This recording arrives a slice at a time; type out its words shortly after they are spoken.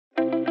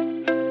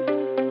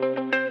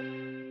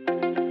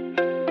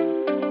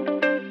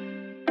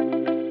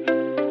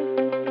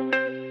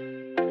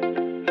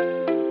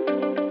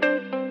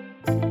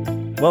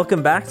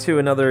Welcome back to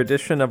another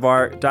edition of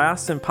our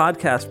diocesan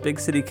podcast, Big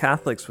City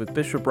Catholics, with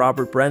Bishop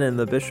Robert Brennan,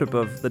 the Bishop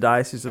of the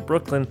Diocese of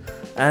Brooklyn,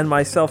 and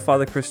myself,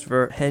 Father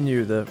Christopher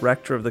Heanue, the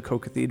Rector of the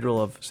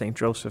Co-Cathedral of St.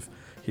 Joseph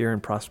here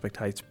in Prospect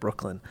Heights,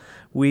 Brooklyn.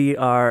 We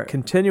are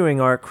continuing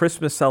our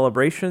Christmas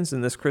celebrations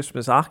in this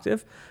Christmas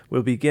octave.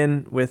 We'll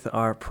begin with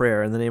our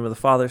prayer. In the name of the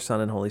Father,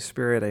 Son, and Holy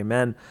Spirit,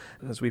 amen.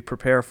 As we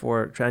prepare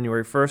for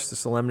January 1st, the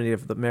Solemnity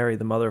of Mary,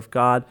 the Mother of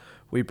God,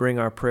 we bring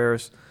our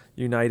prayers,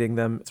 uniting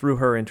them through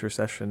her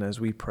intercession as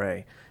we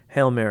pray.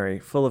 Hail Mary,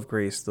 full of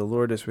grace, the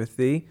Lord is with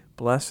thee.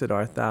 Blessed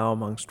art thou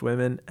amongst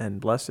women,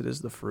 and blessed is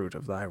the fruit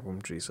of thy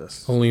womb,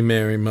 Jesus. Holy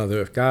Mary, Mother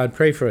of God,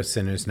 pray for us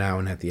sinners now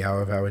and at the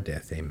hour of our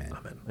death. Amen.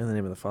 Amen. In the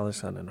name of the Father,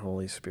 Son, and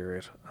Holy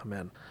Spirit.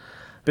 Amen.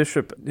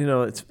 Bishop,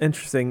 it's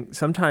interesting.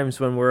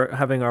 Sometimes when we're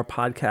having our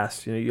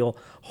podcast, you'll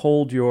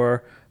hold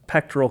your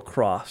pectoral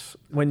cross.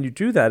 When you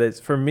do that,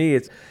 for me,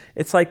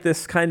 it's like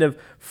this kind of,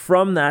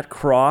 from that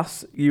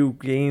cross, you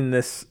gain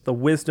the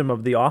wisdom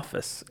of the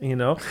office,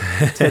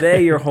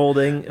 Today you're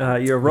holding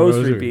your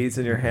rosary beads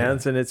in your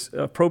hands, and it's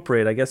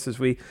appropriate, I guess, as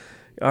we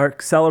are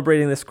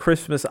celebrating this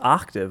Christmas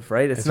octave,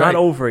 right? It's not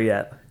over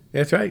yet.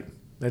 That's right.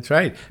 That's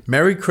right.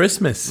 Merry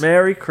Christmas.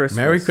 Merry Christmas.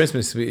 Merry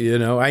Christmas.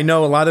 I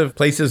know a lot of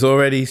places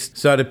already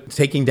started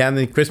taking down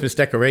the Christmas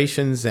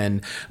decorations,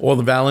 and all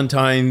the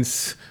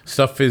Valentine's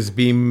stuff is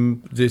being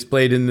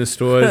displayed in the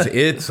stores.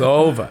 It's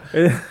over.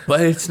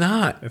 But it's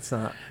not. It's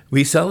not.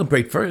 We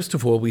celebrate, first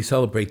of all,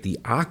 the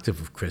octave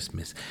of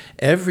Christmas.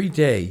 Every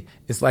day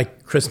is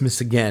like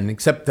Christmas again,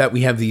 except that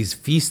we have these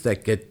feasts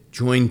that get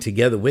joined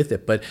together with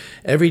it. But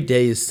every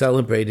day is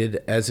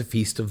celebrated as a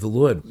feast of the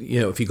Lord.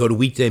 If you go to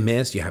weekday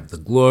Mass, you have the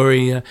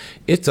Gloria.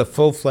 It's a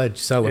full-fledged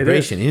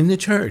celebration in the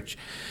church.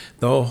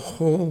 The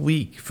whole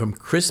week, from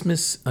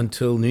Christmas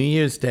until New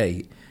Year's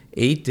Day,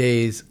 8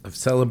 days of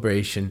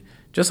celebration.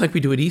 Just like we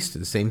do at Easter,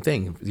 the same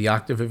thing. The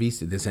octave of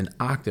Easter, there's an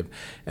octave.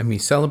 And we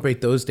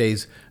celebrate those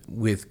days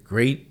with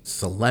great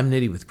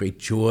solemnity, with great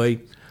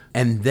joy.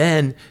 And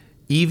then,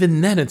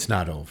 even then, it's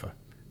not over.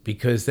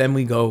 Because then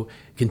we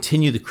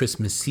continue the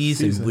Christmas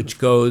season, which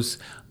goes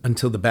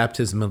until the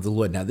baptism of the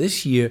Lord. Now,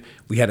 this year,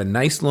 we had a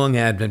nice long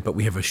Advent, but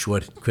we have a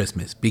short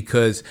Christmas.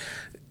 Because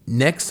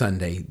next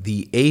Sunday,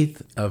 the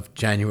 8th of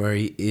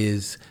January,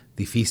 is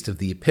the Feast of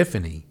the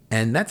Epiphany.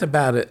 And that's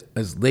about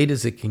as late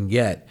as it can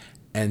get.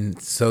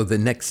 And so the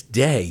next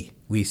day,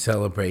 we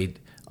celebrate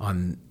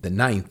on the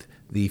 9th,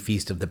 the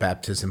Feast of the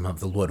Baptism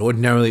of the Lord.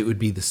 Ordinarily, it would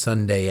be the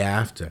Sunday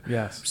after.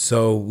 Yes.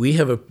 So we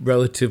have a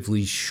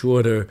relatively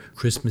shorter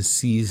Christmas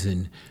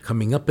season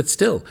coming up, but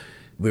still,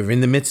 we're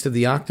in the midst of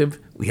the octave.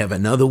 We have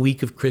another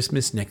week of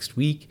Christmas next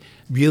week.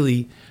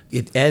 Really,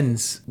 it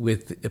ends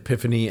with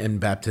Epiphany and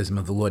Baptism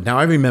of the Lord. Now,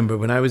 I remember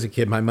when I was a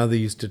kid, my mother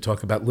used to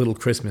talk about Little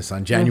Christmas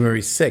on January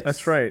 6th.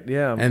 That's right,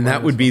 yeah. And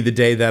that would be the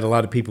day that a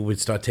lot of people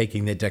would start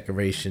taking their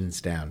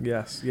decorations down.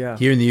 Yes, yeah.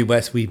 Here in the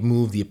U.S., we've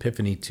moved the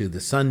Epiphany to the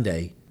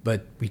Sunday.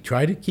 But we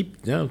try to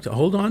keep, to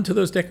hold on to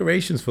those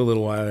decorations for a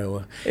little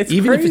while. It's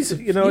even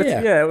crazy,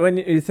 when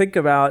you think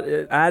about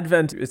it,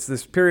 Advent, it's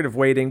this period of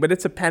waiting, but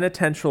it's a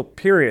penitential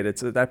period.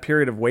 It's that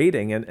period of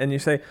waiting. And you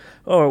say,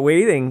 we're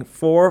waiting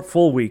 4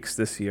 full weeks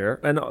this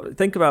year. And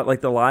think about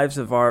the lives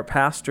of our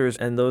pastors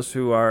and those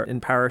who are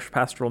in parish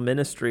pastoral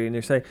ministry. And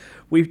you say,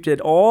 we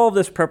did all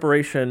this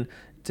preparation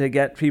to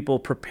get people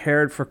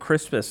prepared for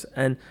Christmas.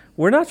 And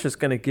we're not just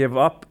going to give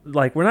up,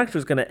 we're not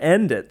just going to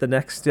end it the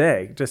next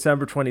day,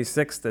 December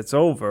 26th, it's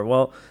over.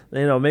 Well,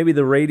 maybe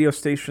the radio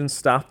stations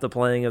stopped the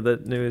playing of the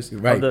news.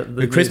 Right.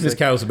 The Christmas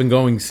carols have been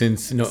going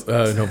since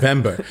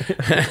November.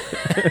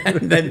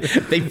 And then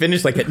they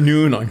finish at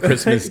noon on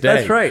Christmas Day.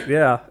 That's right,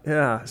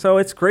 yeah. So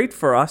it's great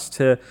for us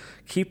to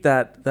keep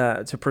that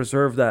to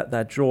preserve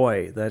that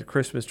joy, that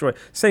Christmas joy.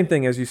 Same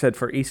thing as you said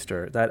for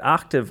Easter. That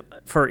octave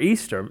for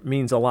Easter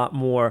means a lot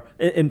more,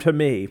 and to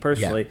me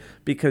personally,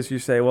 because you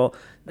say, well,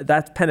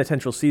 that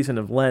penitential season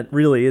of Lent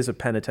really is a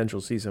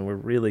penitential season. We're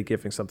really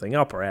giving something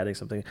up or adding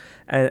something.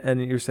 And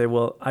you say,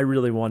 well, I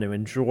really want to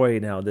enjoy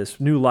now this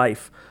new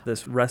life,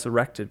 this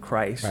resurrected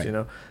Christ.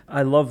 Right.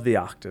 I love the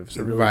octaves.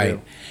 I really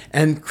do.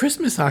 And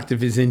Christmas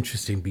octave is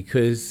interesting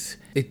because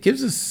it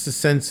gives us a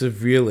sense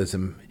of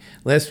realism.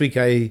 Last week,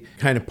 I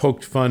kind of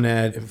poked fun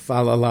at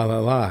fa la la la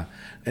la,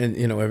 and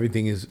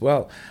everything is,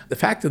 well, the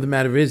fact of the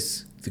matter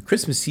is the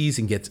Christmas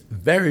season gets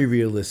very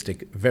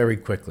realistic very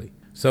quickly.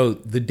 So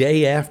the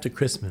day after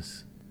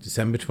Christmas,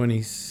 December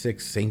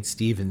 26th, St.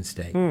 Stephen's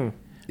Day,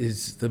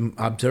 is the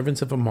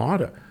observance of a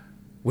martyr.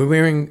 We're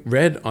wearing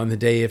red on the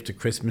day after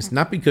Christmas,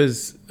 not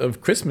because of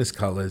Christmas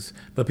colors,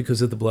 but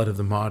because of the blood of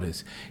the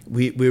martyrs.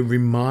 We're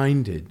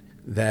reminded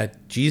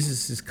that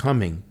Jesus is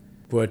coming,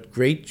 brought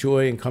great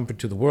joy and comfort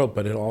to the world,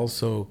 but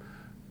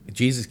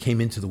Jesus came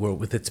into the world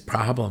with its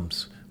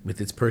problems, with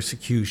its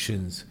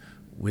persecutions,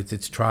 with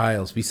its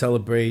trials. We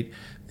celebrate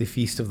the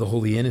Feast of the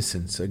Holy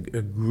Innocents, a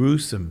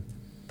gruesome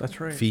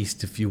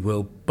feast, if you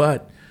will,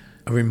 but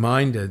a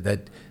reminder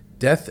that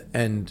death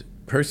and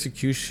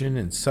persecution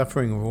and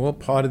suffering are all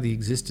part of the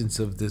existence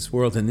of this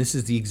world, and this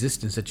is the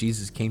existence that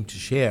Jesus came to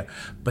share,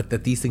 but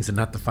that these things are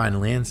not the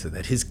final answer,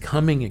 that his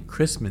coming at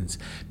Christmas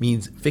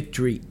means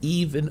victory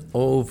even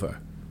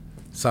over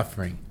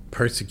suffering,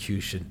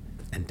 persecution,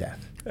 and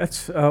death.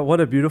 That's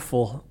what a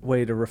beautiful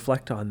way to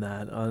reflect on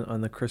that,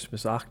 on the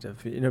Christmas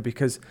octave,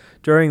 because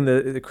during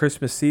the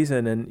Christmas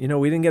season, and,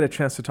 we didn't get a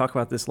chance to talk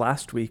about this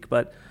last week,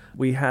 but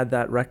we had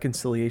that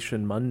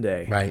Reconciliation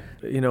Monday. Right.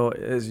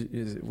 As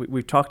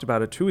we talked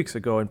about it 2 weeks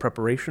ago in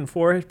preparation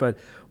for it, but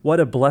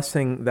what a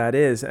blessing that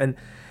is. And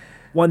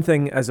one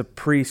thing as a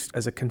priest,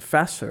 as a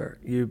confessor,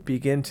 you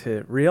begin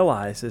to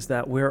realize is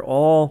that we're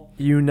all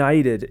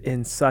united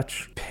in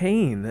such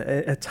pain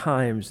at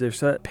times.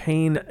 There's a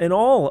pain in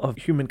all of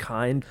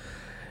humankind.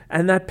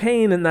 And that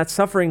pain and that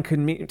suffering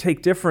can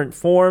take different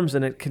forms,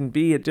 and it can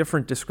be a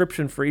different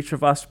description for each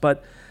of us.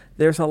 But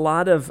there's a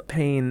lot of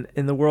pain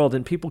in the world,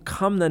 and people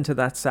come then to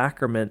that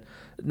sacrament,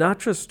 not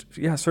just,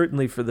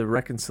 certainly for the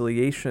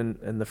reconciliation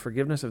and the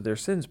forgiveness of their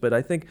sins, but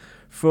I think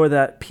for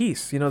that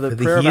peace. The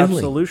prayer of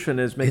absolution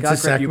is, may God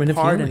grant you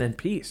pardon and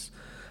peace.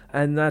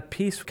 And that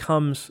peace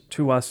comes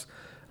to us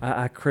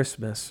at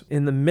Christmas,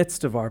 in the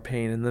midst of our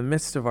pain, in the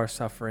midst of our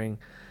suffering.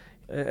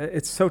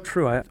 It's so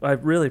true. I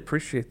really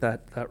appreciate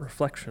that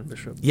reflection,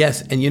 Bishop.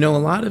 Yes, and a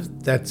lot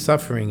of that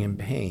suffering and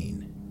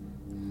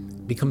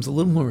pain becomes a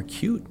little more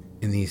acute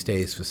in these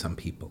days for some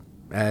people.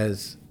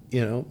 As,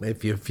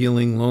 if you're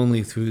feeling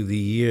lonely through the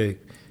year,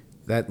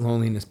 that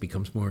loneliness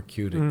becomes more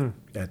acute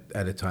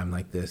at a time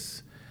like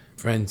this.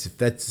 Friends, if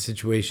that's the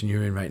situation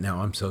you're in right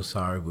now, I'm so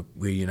sorry.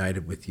 We're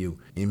united with you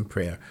in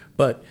prayer.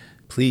 But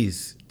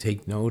please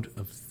take note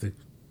of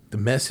the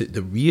message,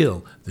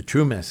 the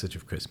true message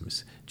of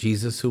Christmas,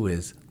 Jesus who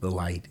is the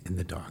light in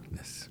the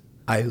darkness.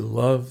 I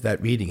love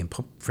that reading, and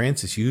Pope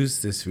Francis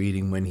used this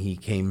reading when he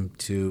came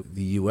to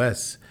the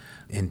U.S.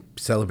 and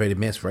celebrated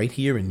Mass right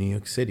here in New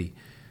York City.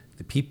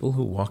 The people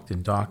who walked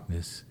in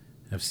darkness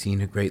have seen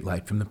a great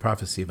light, from the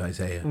prophecy of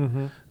Isaiah.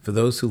 Mm-hmm. For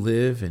those who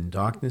live in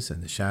darkness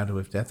and the shadow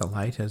of death, a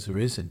light has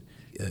arisen.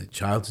 A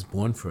child is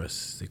born for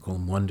us. They call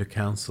him Wonder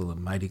Counselor,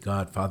 Mighty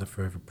God, Father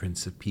forever,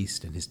 Prince of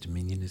Peace, and his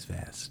dominion is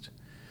vast.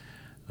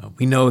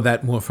 We know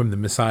that more from the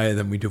Messiah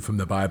than we do from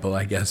the Bible,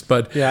 I guess.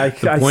 But I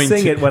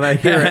sing it when I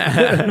hear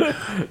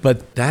it.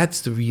 But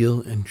that's the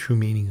real and true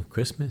meaning of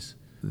Christmas,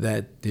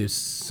 that there's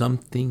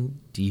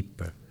something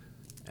deeper,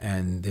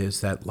 and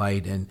there's that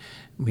light. And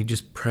we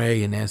just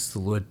pray and ask the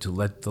Lord to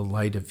let the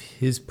light of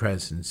his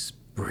presence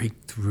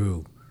break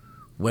through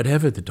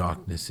whatever the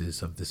darkness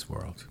is of this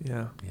world.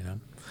 Yeah.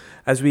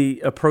 As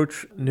we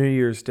approach New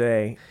Year's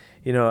Day,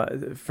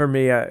 for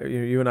me,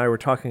 you and I were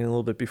talking a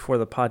little bit before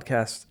the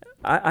podcast.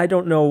 I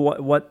don't know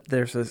what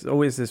there's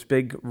always this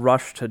big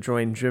rush to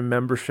join gym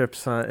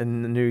memberships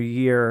in the new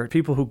year.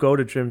 People who go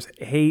to gyms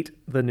hate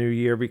the new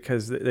year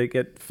because they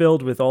get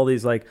filled with all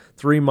these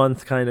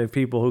 3-month kind of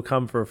people who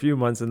come for a few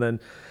months, and then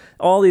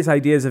all these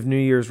ideas of New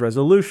Year's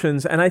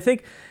resolutions. And I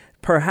think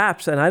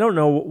perhaps, and I don't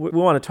know, we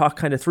want to talk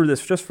kind of through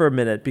this just for a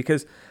minute,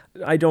 because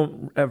I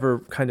don't ever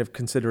kind of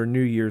consider a New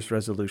Year's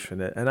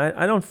resolution. And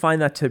I don't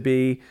find that to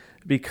be,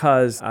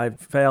 because I've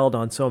failed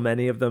on so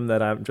many of them,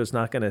 that I'm just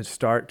not going to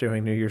start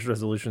doing New Year's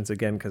resolutions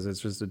again, because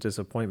it's just a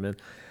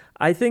disappointment.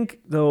 I think,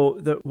 though,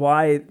 that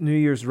why New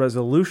Year's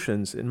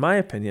resolutions, in my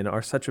opinion,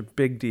 are such a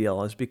big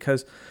deal is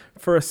because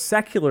for a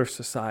secular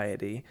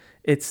society,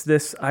 it's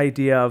this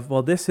idea of,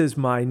 well, this is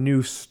my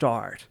new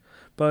start.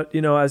 But,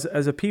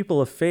 as a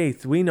people of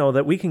faith, we know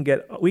that we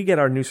get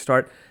our new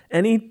start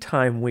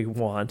anytime we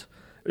want,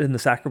 in the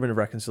sacrament of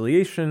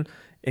reconciliation,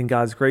 in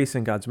God's grace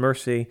and God's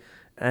mercy,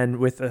 and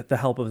with the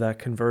help of that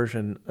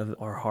conversion of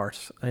our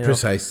hearts.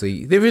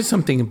 Precisely. There is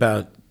something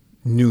about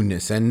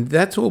newness, and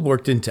that's all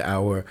worked into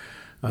our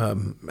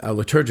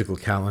liturgical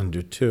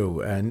calendar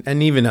too,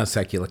 and even our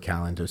secular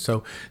calendar.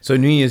 So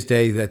New Year's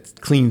Day, that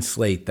clean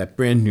slate, that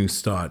brand new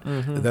start,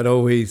 that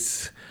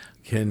always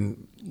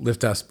can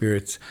lift our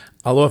spirits.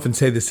 I'll often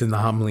say this in the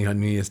homily on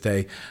New Year's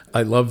Day.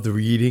 I love the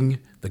reading,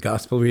 the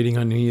gospel reading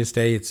on New Year's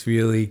Day. It's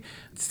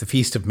the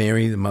feast of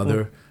Mary, the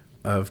Mother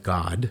of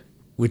God,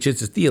 which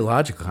is a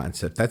theological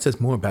concept. That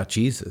says more about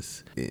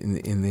Jesus.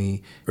 In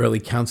the early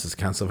councils,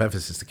 the Council of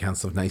Ephesus, the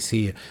Council of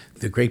Nicaea,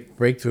 the great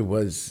breakthrough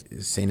was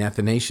St.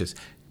 Athanasius.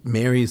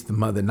 Mary is the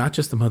mother, not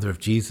just the mother of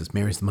Jesus,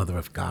 Mary is the mother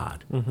of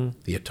God, the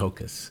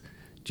Theotokos.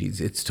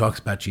 Jesus, it talks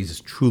about Jesus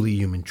truly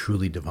human,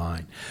 truly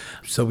divine.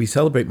 So we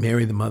celebrate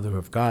Mary, the Mother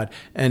of God,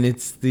 and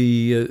it's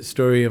the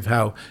story of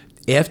how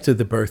after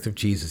the birth of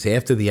Jesus,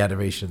 after the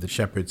adoration of the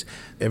shepherds,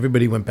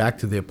 everybody went back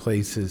to their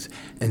places,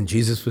 and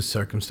Jesus was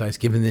circumcised,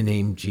 given the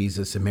name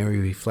Jesus, and Mary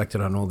reflected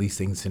on all these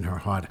things in her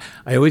heart.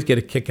 I always get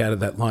a kick out of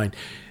that line.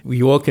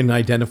 We all can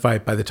identify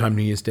it by the time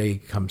New Year's Day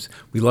comes.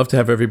 We love to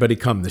have everybody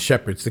come, the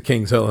shepherds, the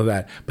kings, all of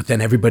that, but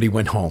then everybody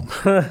went home.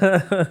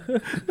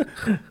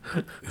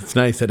 It's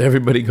nice that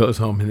everybody goes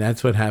home, and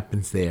that's what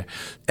happens there.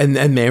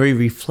 And Mary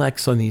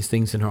reflects on these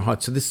things in her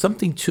heart. So there's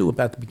something, too,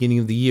 about the beginning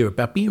of the year,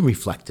 about being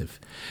reflective.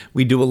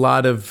 We do a lot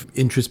lot of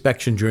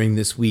introspection during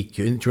this week,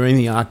 during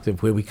the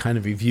Octave, where we kind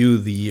of review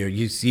the year.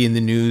 You see in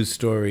the news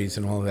stories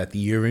and all of that, the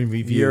year in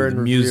review, the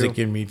music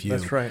in review.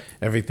 That's right.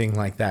 Everything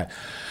like that.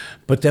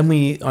 But then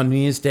on New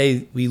Year's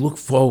Day, we look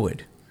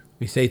forward.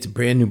 We say it's a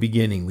brand new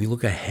beginning. We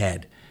look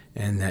ahead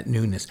and that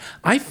newness.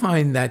 I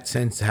find that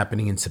sense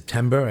happening in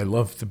September. I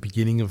love the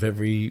beginning of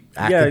every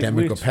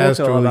academic or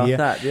pastoral year.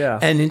 That, yeah.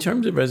 And in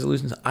terms of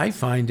resolutions, I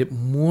find it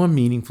more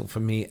meaningful for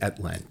me at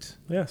Lent.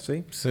 Yeah,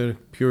 see? So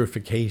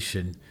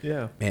purification.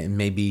 Yeah. And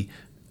maybe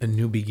a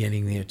new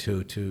beginning there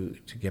too, to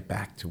get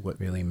back to what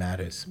really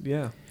matters.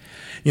 Yeah.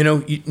 You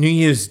know, New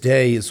Year's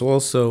Day is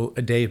also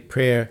a day of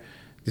prayer.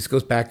 This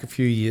goes back a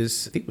few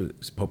years. I think it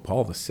was Pope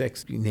Paul VI.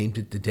 He named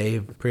it the Day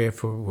of Prayer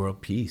for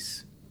World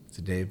Peace. It's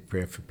a day of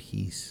prayer for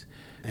peace.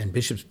 And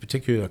bishops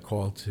particularly are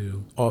called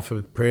to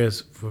offer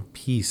prayers for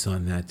peace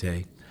on that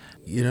day.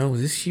 You know,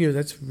 this year,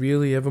 that's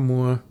really ever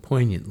more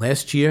poignant.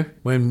 Last year,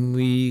 when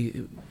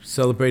we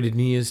celebrated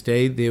New Year's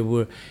Day, there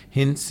were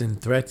hints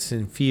and threats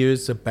and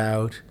fears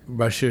about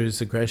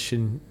Russia's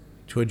aggression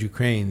toward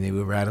Ukraine. They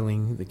were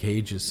rattling the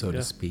cages, so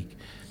to speak.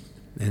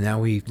 And now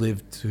we've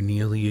lived through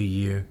nearly a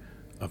year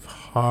of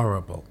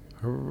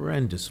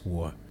horrendous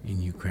war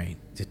in Ukraine.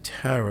 It's a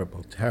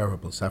terrible,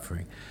 terrible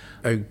suffering.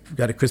 I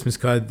got a Christmas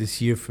card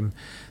this year from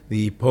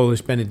the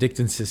Polish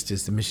Benedictine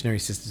sisters, the missionary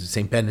sisters of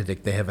St.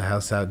 Benedict. They have a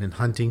house out in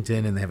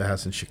Huntington and they have a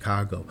house in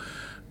Chicago.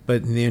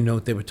 But in their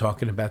note, they were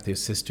talking about their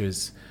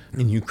sisters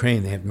in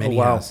Ukraine. They have many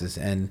houses.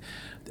 And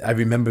I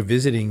remember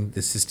visiting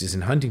the sisters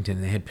in Huntington,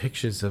 and they had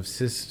pictures of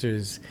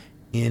sisters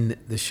in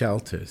the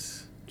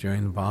shelters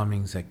during the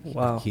bombings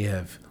at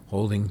Kiev,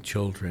 holding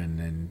children,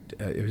 and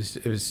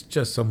it was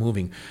just so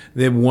moving.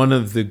 They're one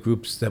of the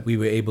groups that we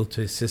were able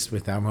to assist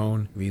with our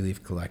own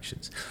relief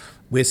collections.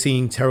 We're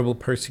seeing terrible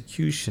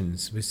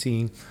persecutions. We're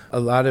seeing a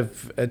lot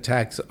of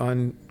attacks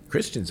on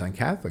Christians, on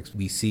Catholics.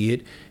 We see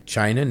it.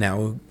 China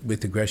now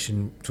with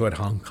aggression toward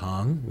Hong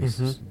Kong.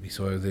 We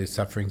saw the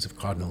sufferings of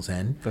Cardinal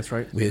Zen. That's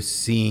right. We're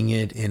seeing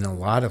it in a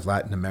lot of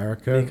Latin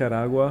America.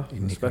 Nicaragua,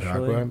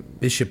 Nicaragua.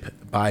 Bishop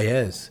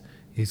Baez,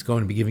 he's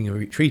going to be giving a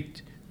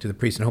retreat to the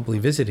priests and hopefully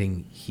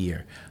visiting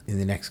here in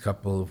the next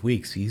couple of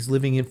weeks. He's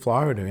living in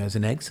Florida as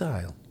an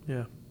exile.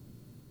 Yeah.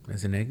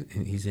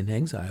 He's in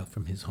exile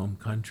from his home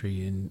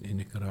country in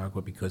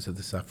Nicaragua because of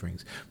the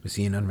sufferings. We're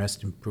seeing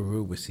unrest in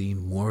Peru. We're seeing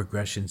more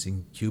aggressions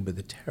in Cuba,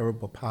 the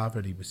terrible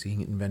poverty. We're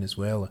seeing it in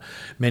Venezuela.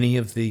 Many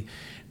of the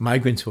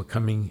migrants who are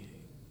coming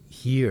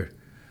here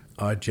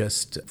are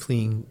just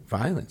fleeing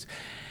violence.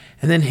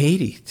 And then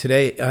Haiti.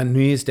 Today, on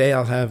New Year's Day,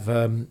 I'll have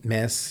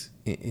Mass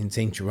in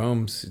St.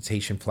 Jerome's. It's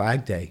Haitian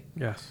Flag Day.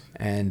 Yes.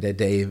 And a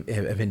day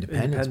of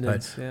independence.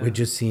 But we're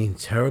just seeing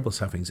terrible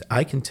sufferings.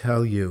 I can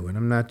tell you, and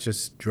I'm not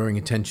just drawing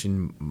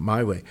attention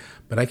my way,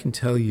 but I can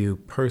tell you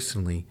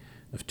personally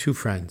of two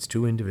friends,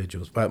 two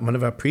individuals, one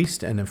of our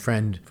priests and a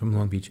friend from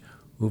Long Beach,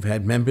 who've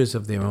had members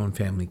of their own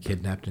family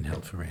kidnapped and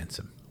held for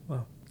ransom.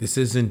 Wow. This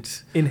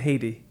isn't... In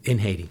Haiti. In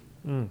Haiti.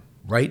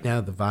 Right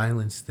now, the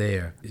violence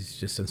there is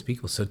just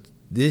unspeakable. So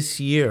this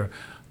year,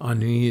 on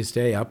New Year's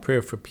Day, our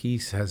prayer for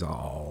peace has a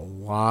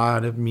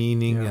lot of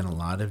meaning and a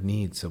lot of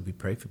needs. So we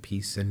pray for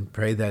peace and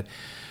pray that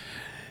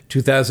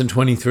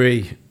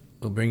 2023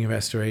 will bring a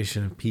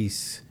restoration of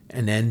peace,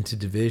 an end to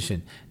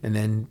division, an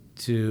end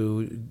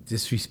to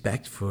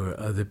disrespect for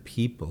other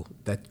people,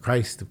 that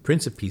Christ, the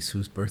Prince of Peace,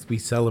 whose birth we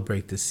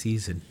celebrate this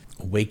season,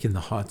 awaken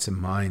the hearts and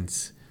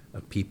minds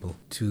of people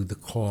to the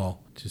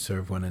call to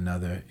serve one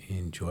another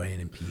in joy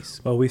and in peace.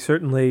 Well, we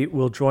certainly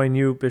will join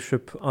you,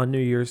 Bishop, on New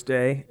Year's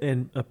Day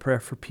in a prayer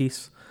for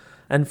peace,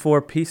 and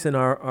for peace in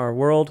our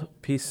world,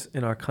 peace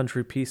in our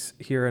country, peace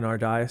here in our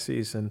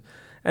diocese, and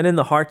in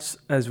the hearts,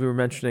 as we were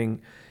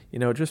mentioning,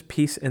 just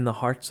peace in the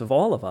hearts of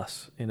all of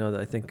us.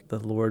 I think the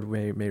Lord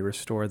may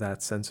restore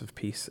that sense of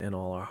peace in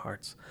all our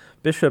hearts.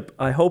 Bishop,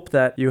 I hope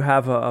that you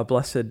have a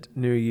blessed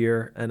new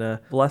year and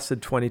a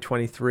blessed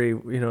 2023.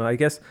 I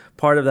guess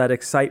part of that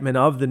excitement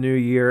of the new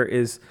year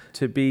is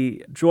to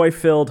be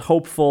joy-filled,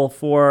 hopeful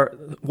for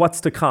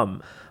what's to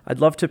come. I'd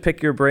love to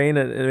pick your brain,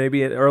 and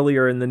maybe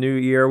earlier in the new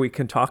year we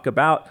can talk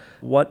about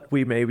what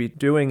we may be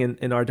doing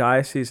in our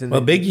diocese.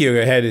 Well, big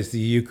year ahead is the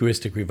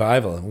Eucharistic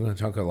Revival, and we're going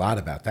to talk a lot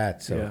about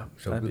that. So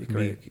that'd be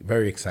great.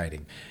 Very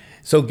exciting.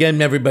 So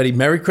again, everybody,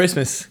 Merry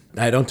Christmas.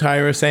 I don't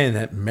tire of saying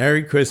that.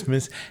 Merry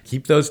Christmas.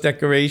 Keep those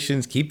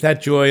decorations. Keep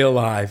that joy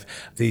alive.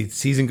 The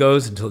season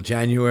goes until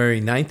January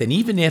 9th. And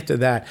even after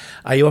that,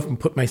 I often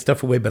put my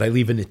stuff away, but I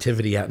leave a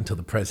nativity out until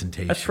the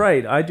presentation. That's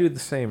right. I do the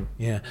same.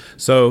 Yeah.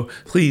 So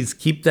please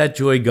keep that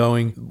joy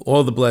going.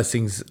 All the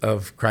blessings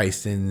of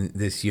Christ in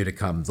this year to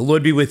come. The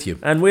Lord be with you.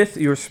 And with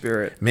your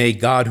spirit. May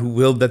God, who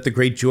willed that the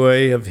great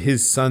joy of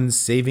his Son's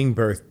saving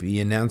birth be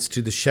announced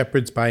to the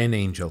shepherds by an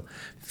angel,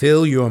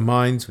 fill your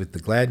minds with the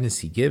gladness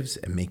he gives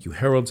and make you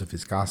heralds of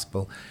his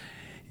gospel.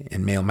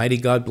 And may Almighty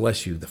God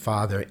bless you, the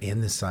Father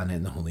and the Son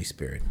and the Holy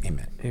Spirit.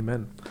 Amen.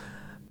 Amen.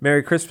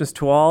 Merry Christmas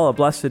to all, a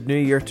blessed new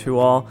year to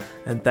all,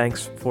 and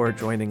thanks for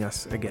joining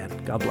us again.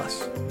 God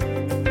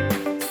bless.